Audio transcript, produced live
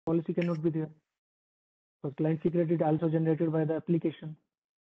policy cannot be there. So client secret is also generated by the application.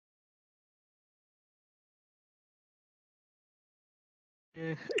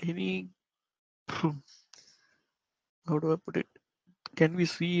 Any, how do I put it? Can we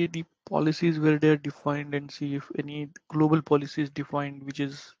see the policies where they are defined and see if any global policy is defined which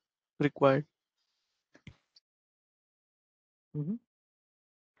is required?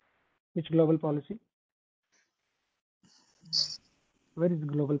 Which global policy? Where is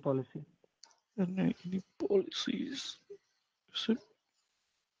global policy? And any policies?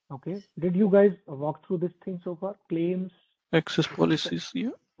 Okay. Did you guys walk through this thing so far? Claims. Access policies, yeah.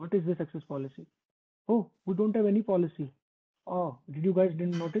 What is this access policy? Oh, we don't have any policy. Oh, did you guys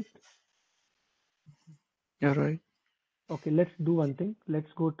didn't notice? Yeah, right. Okay, let's do one thing.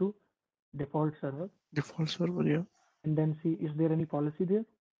 Let's go to default server. Default server, yeah. And then see, is there any policy there?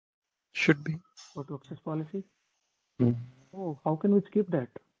 Should be. Go to access policy. Oh, how can we skip that?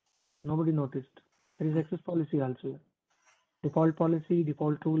 Nobody noticed. There is access policy also. Default policy,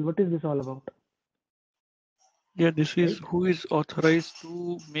 default rule. What is this all about? Yeah, this is Right? who is authorized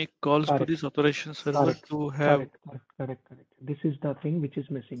to make calls to this authorization server to have. Correct. This is the thing which is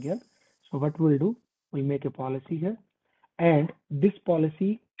missing here. So what we'll do, we'll make a policy here. And this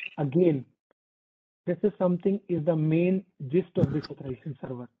policy, again, this is something is the main gist of this authorization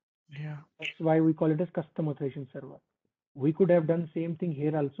server. Yeah. That's why we call it as custom authorization server. We could have done same thing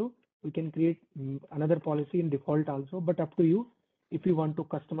here also. We can create another policy in default also, but up to you. If you want to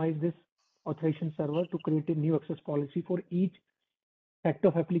customize this authorization server to create a new access policy for each set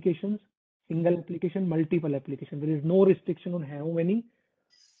of applications, single application, multiple application. There is no restriction on how many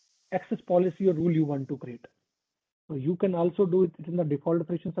access policy or rule you want to create. So you can also do it in the default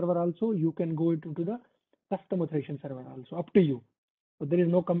authorization server also. You can go into the custom authorization server also, up to you. So there is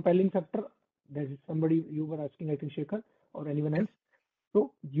no compelling factor. There is somebody you were asking, I think Shekhar or anyone else.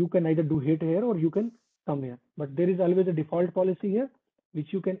 So you can either do it here or you can come here. But there is always a default policy here,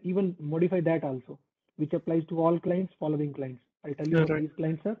 which you can even modify that also, which applies to all clients, following clients. I'll tell you what these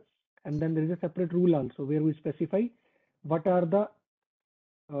clients are. And then there is a separate rule also where we specify what are the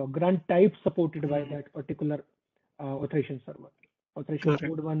grant types supported by that particular authorization server. Authorization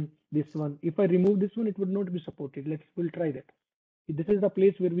code one, this one. If I remove this one, it would not be supported. We'll try that. This is the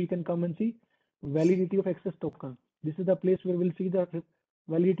place where we can come and see validity of access token. This is the place where we'll see the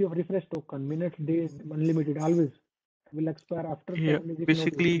validity of refresh token, minutes, days, unlimited, always will expire after 7 digit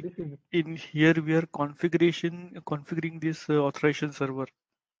basically notice. in here we are configuring this authorization server.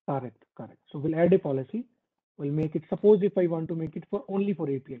 Correct. So we'll add a policy. We'll make it, suppose if I want to make it for only for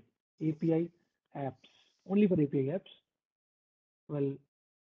API apps, only for API apps. Well,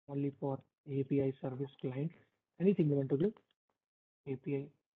 only for API service clients. Anything you want to do? API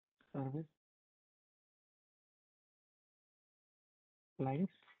service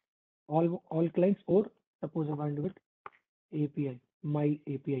clients, all clients, or suppose I want to do it API, my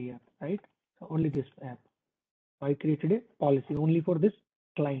API app, right? So only this app. I created a policy only for this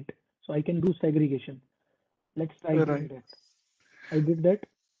client, so I can do segregation. Let's try doing that. I did that.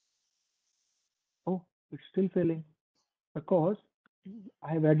 Oh, it's still failing because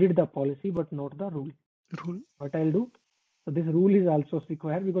I have added the policy but not the rule. What I'll do? So this rule is also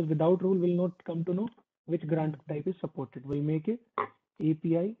required because without rule we'll not come to know which grant type is supported. We'll make a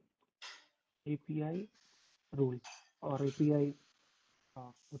API rule or API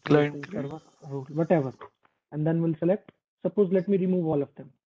client server rule, whatever, and then we'll select. Suppose let me remove all of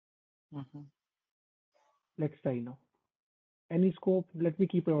them. Let's try now. Any scope, let me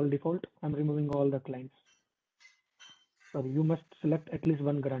keep it all default. I'm removing all the clients. Sorry, you must select at least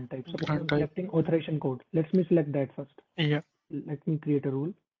one grant type. Suppose I'm selecting authorization code. Let me select that first. Yeah. Let me create a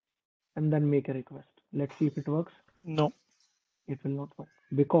rule and then make a request. Let's see if it works. No. It will not work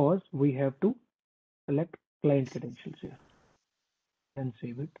because we have to select client credentials here. Then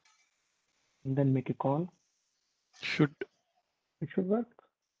save it. And then make a call. It should work.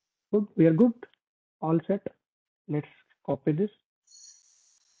 Good. We are good. All set. Let's copy this.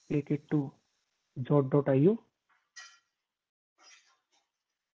 Take it to jot.io.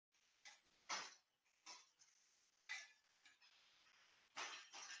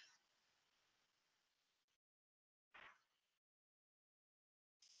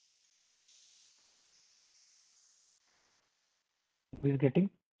 We're getting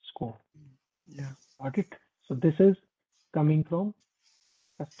score. Yeah. Got it. So this is coming from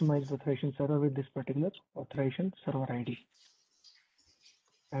customized authorization server with this particular authorization server ID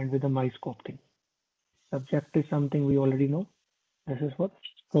and with the my scope thing. Subject is something we already know. This is what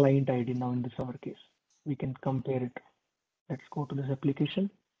client ID now in this our case. We can compare it. Let's go to this application.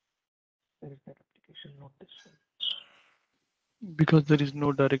 Where is that application? Not this one. Because there is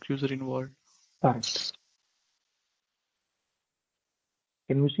no direct user involved. Correct.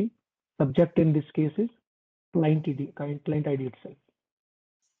 Can you see? Subject in this case is client ID, client ID itself,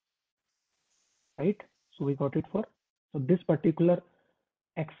 right? So we got it for. So this particular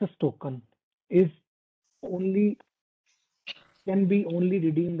access token is only can be only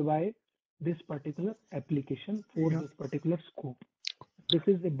redeemed by this particular application for Yeah. this particular scope. This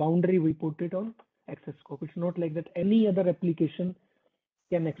is the boundary we put it on access scope. It's not like that any other application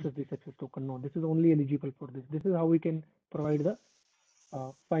can access this access token. No, this is only eligible for this. This is how we can provide the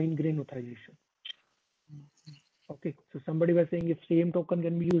fine grain authorization. Okay, so somebody was saying if same token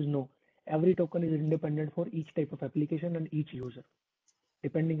can be used. No, every token is independent for each type of application and each user,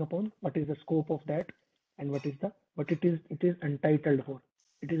 depending upon what is the scope of that and what it is entitled for.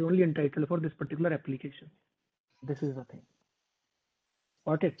 It is only entitled for this particular application. This is the thing.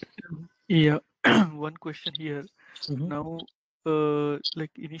 Got it? Yeah. One question here. Mm-hmm. Now,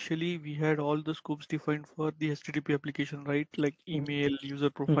 like initially we had all the scopes defined for the HTTP application, right? Like email, user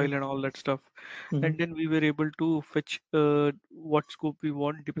Mm-hmm. profile, and all that stuff. Mm-hmm. And then we were able to fetch what scope we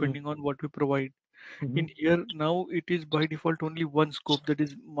want depending on what we provide. Mm-hmm. In here now, it is by default only one scope, that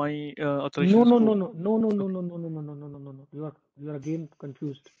is my No, authorization no, no, scope. no, no, no, no, Okay. no, no, no, no, no, no, no, no, no. You are again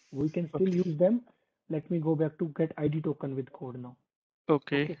confused. We can still Okay. use them. Let me go back to get ID token with code now.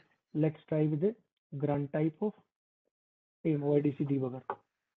 Okay. Okay. Let's try with the grant type of same OIDC debugger.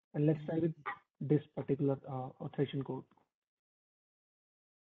 And let's try with this particular authorization code.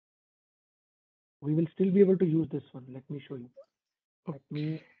 We will still be able to use this one. Let me show you. Let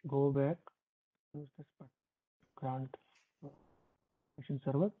me go back. Use this grant authorization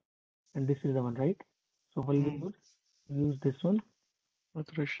server. And this is the one, right? So we'll use this one.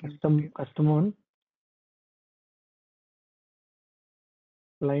 Authorization. Custom one.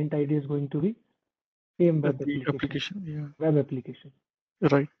 Client ID is going to be same web The application. application. Yeah. Web application.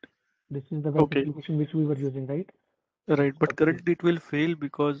 Right. This is the web Okay. application which we were using, right? Right, This but particular. currently it will fail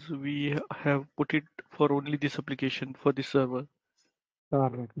because we have put it for only this application for this server.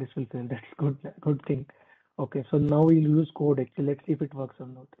 Correct. This will fail. That's good. Good thing. Okay. So now we'll use code actually. Let's see if it works or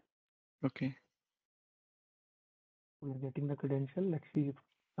not. Okay. We're getting the credential. Let's see if it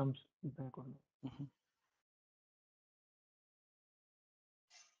comes back or not. Mhm.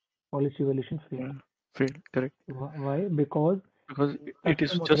 Policy evaluation failed. Yeah, fail, correct. Why? Because Because in it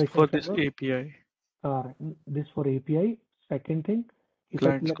is custom just for authorization this server, API, uh, this for API. Second thing, if I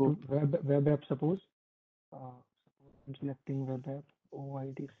client select scope. web app, suppose I'm selecting web app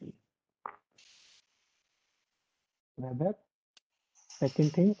OIDC web app.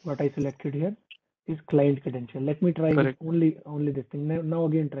 Second thing, what I selected here is client credential. Let me try with Correct. only this thing. Now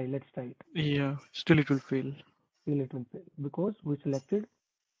again try. Let's try it. Yeah, still it will fail. Still it will fail because we selected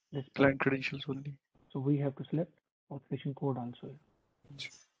this Client particular. credentials only. So we have to select authorization code also.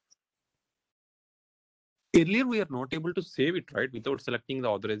 Earlier, we are not able to save it, right, without selecting the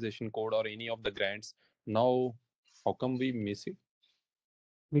authorization code or any of the grants. Now, how come we miss it?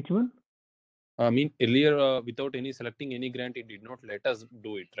 Which one? I mean, earlier, without any selecting any grant, it did not let us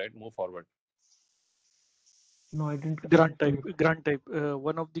do it, right? Move forward. No, I didn't Grant understand type, it. grant type.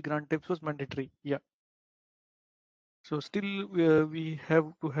 One of the grant types was mandatory. Yeah. So still we have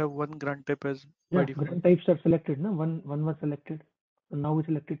to have one grant type as by Yeah, default. grant types are selected. No, one was selected. So now we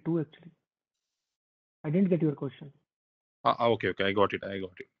selected two actually. I didn't get your question. Okay, I got it.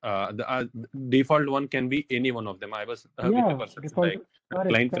 The default one can be any one of them. I was with the Yeah, perception default. like Correct,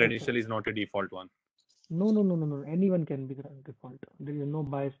 client correct. credential is not a default one. No, no, no, no, no. Anyone can be default. There is no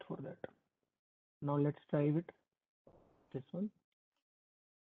bias for that. Now let's try with this one.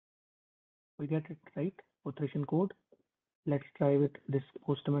 We get it right. Authorization code. Let's try with this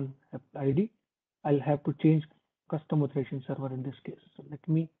postman ID. I'll have to change custom authorization server in this case. So let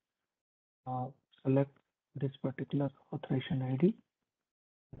me uh, select this particular authorization ID.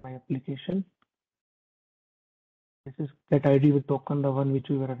 My application. This is get ID with token, the one which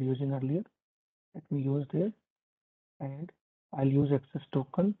we were using earlier. Let me use this and I'll use access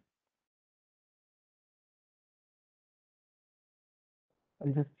token.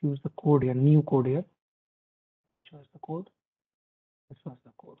 I'll just use the code here, new code here. Which was the code? This was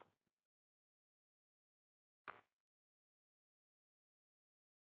the code.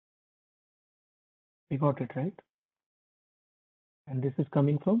 We got it right. And this is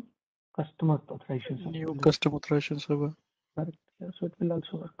coming from customer authorization server. New custom authorization server. Correct. Yeah, so it will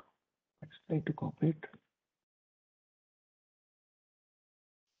also work. Let's try to copy it.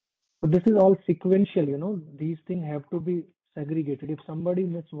 So this is all sequential, these things have to be segregated. If somebody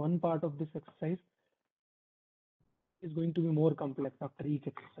misses one part of this exercise, it's going to be more complex after each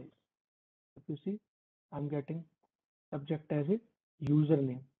exercise. If you see, I'm getting subject as a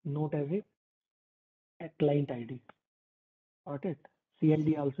username, not as a client ID. Got it?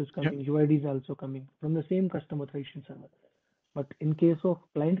 CID also is coming, UID is also coming from the same custom authorization server. But in case of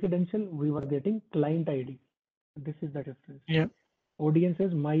client credential, we were getting client ID. This is the difference. Yeah. Audience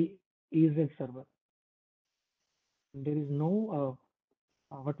is my AZ server. There is no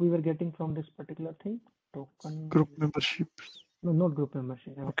what we were getting from this particular thing. Token. Group memberships. No, not group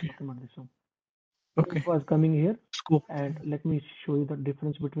membership. I was Okay. talking about this one. Okay. It was coming here. Scope. And let me show you the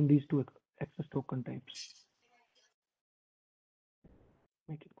difference between these two access token types.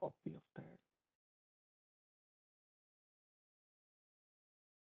 Make a copy of that.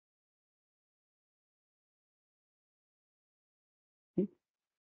 See?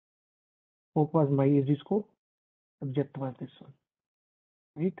 Scope was my easy scope. Subject was this one.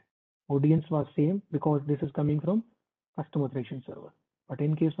 Right? Audience was same because this is coming from custom authorization server. But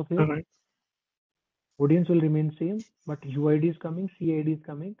in case of here, Right. audience will remain same, but UID is coming, CID is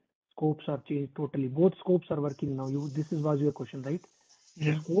coming, scopes are changed totally. Both scopes are working now. This was your question, right?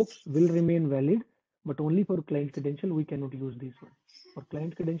 Yeah. The scopes will remain valid, but only for client credential we cannot use this one. For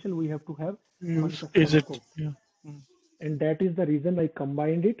client credential, we have to have one Use custom is it? scope. Yeah. And that is the reason I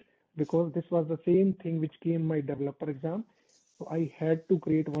combined it, because this was the same thing which came my developer exam. So I had to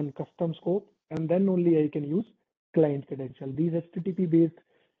create one custom scope, and then only I can use client credential. These HTTP based,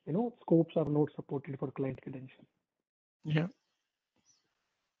 scopes are not supported for client credential. Yeah.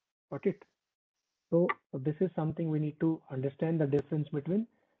 Got it? So this is something we need to understand, the difference between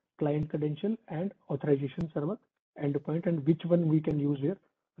client credential and authorization server endpoint, and which one we can use here.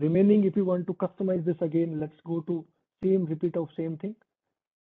 Remaining, if you want to customize this again, let's go to same repeat of same thing.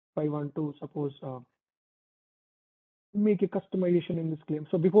 If I want to suppose make a customization in this claim.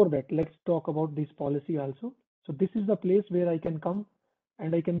 So before that, let's talk about this policy also. So this is the place where I can come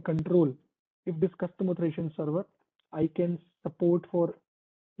and I can control if this custom authorization server I can support for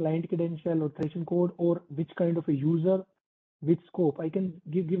client credential, authorization code, or which kind of a user, which scope. I can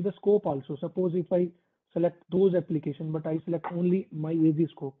give the scope also. Suppose if I select those application, but I select only my AZ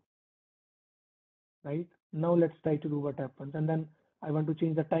scope, right? Now let's try to do what happens. And then I want to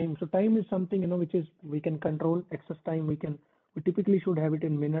change the time. So time is something, which is we can control. Access time we typically should have it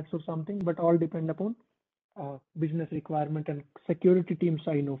in minutes or something, but all depend upon business requirement and security team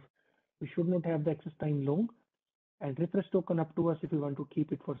sign off. We should not have the access time long, and refresh token up to us if we want to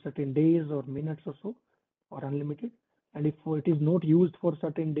keep it for certain days or minutes or so, or unlimited. And if it is not used for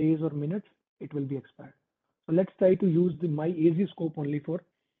certain days or minutes, it will be expired. So let's try to use the my AZ scope only for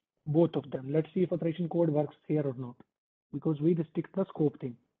both of them. Let's see if authorization code works here or not, because we restrict the scope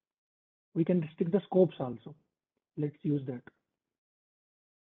thing. We can restrict the scopes also. Let's use that.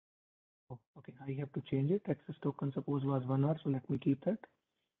 Oh, okay, I have to change it. Access token suppose was 1 hour, so let me keep that.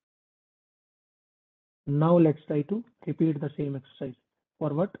 Now let's try to repeat the same exercise for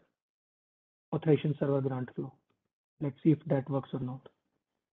what? Authorization server grant flow. Let's see if that works or not.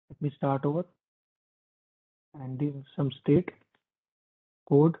 Let me start over and give some state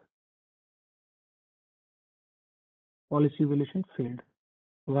code policy evaluation failed.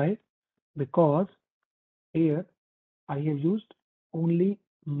 Why? Because here I have used only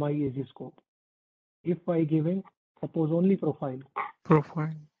my AZ scope. If I giving suppose only profile,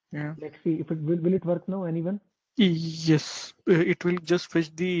 Yeah. let's see if it will it work now. Anyone? Yes. It will just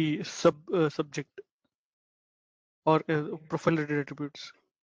fetch the subject or profile related attributes.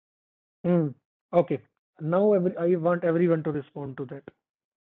 Okay. Now I want everyone to respond to that.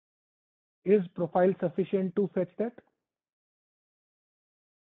 Is profile sufficient to fetch that?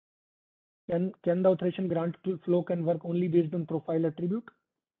 Can the authorization grant flow can work only based on profile attribute?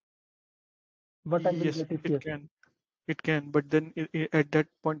 What I will Yes, get if it yes. can. It can, but then at that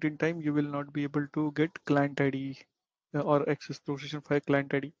point in time, you will not be able to get client ID or access authorization file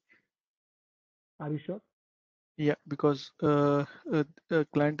client ID. Are you sure? Yeah, because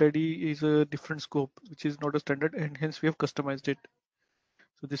client ID is a different scope, which is not a standard, and hence we have customized it.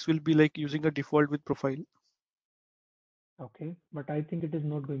 So this will be like using a default with profile. Okay, but I think it is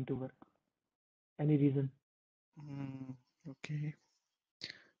not going to work. Any reason? Okay.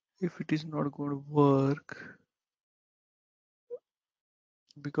 If it is not going to work,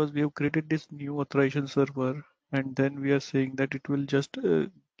 because we have created this new authorization server, and then we are saying that it will just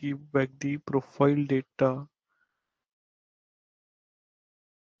give back the profile data.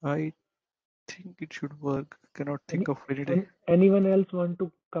 I think it should work. Cannot think of any day. Anyone else want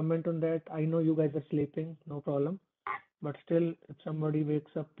to comment on that? I know you guys are sleeping, no problem. But still, if somebody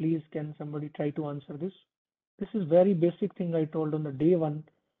wakes up, please can somebody try to answer this? This is very basic thing I told on the day one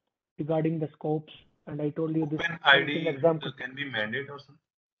regarding the scopes, and I told you this Open same thing ID exam. can be mandate or something.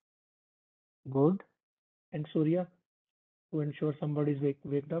 Good. And Surya? to ensure somebody's waked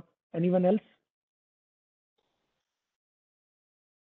up. Anyone else?